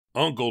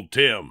Uncle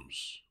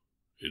Tim's.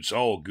 It's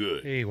all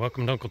good. Hey,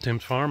 welcome to Uncle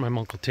Tim's farm. I'm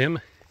Uncle Tim,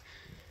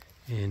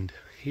 and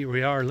here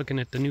we are looking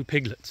at the new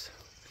piglets.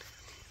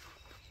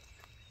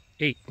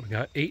 We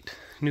got 8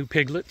 new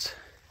piglets.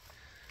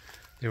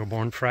 They were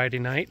born Friday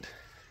night,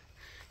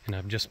 and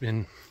I've just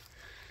been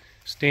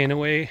staying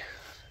away,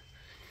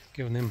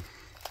 giving them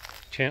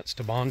a chance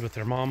to bond with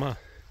their mama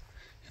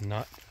and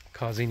not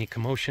cause any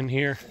commotion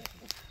here.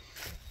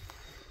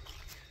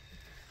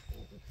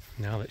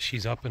 Now that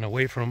she's up and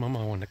away from them,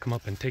 I want to come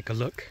up and take a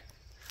look.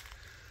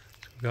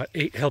 So we've got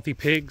 8 healthy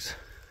pigs.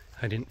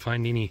 I didn't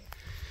find any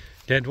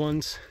dead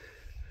ones.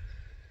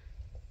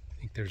 I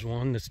think there's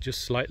one that's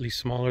just slightly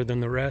smaller than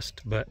the rest,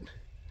 but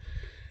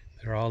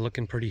they're all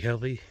looking pretty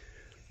healthy.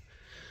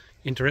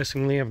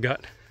 Interestingly, I've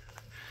got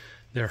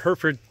their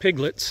Hereford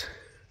Piglets,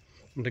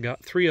 and I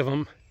got 3 of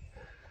them,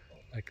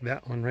 like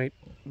that one right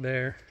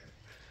there,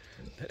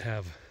 that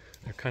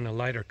they're kind of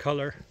lighter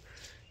color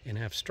and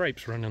have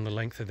stripes running the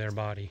length of their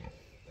body.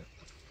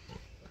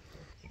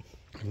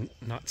 I've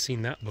not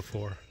seen that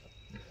before.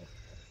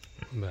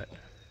 But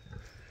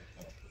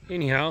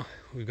anyhow,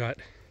 we've got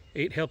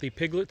 8 healthy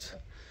piglets.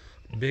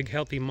 Big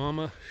healthy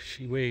mama.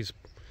 She weighs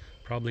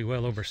probably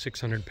well over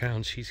 600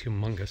 pounds. She's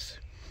humongous.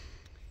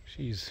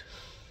 She's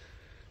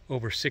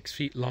over 6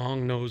 feet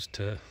long, nose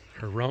to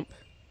her rump.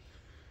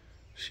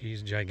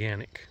 She's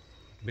gigantic.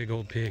 Big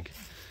old pig.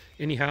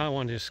 Anyhow, I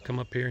want to just come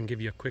up here and give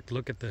you a quick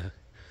look at the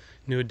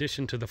new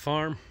addition to the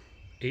farm.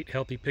 8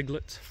 healthy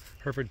piglets,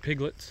 Hereford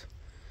Piglets.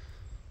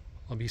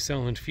 I'll be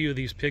selling a few of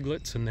these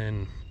piglets and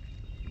then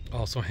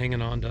also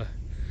hanging on to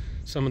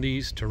some of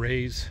these to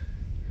raise,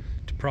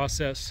 to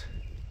process.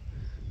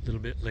 A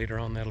little bit later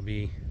on, that'll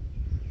be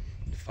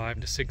 5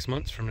 to 6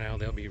 months from now,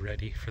 they'll be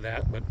ready for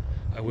that, but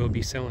I will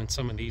be selling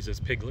some of these as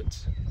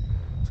piglets,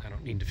 so I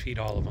don't need to feed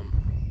all of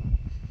them.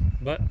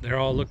 But they're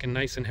all looking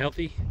nice and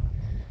healthy.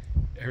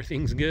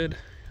 Everything's good.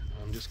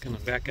 I'm just gonna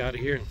back out of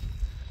here and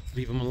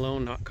leave them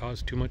alone, not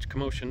cause too much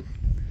commotion.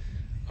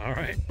 All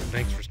right,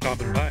 thanks for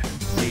stopping by.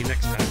 See you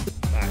next time.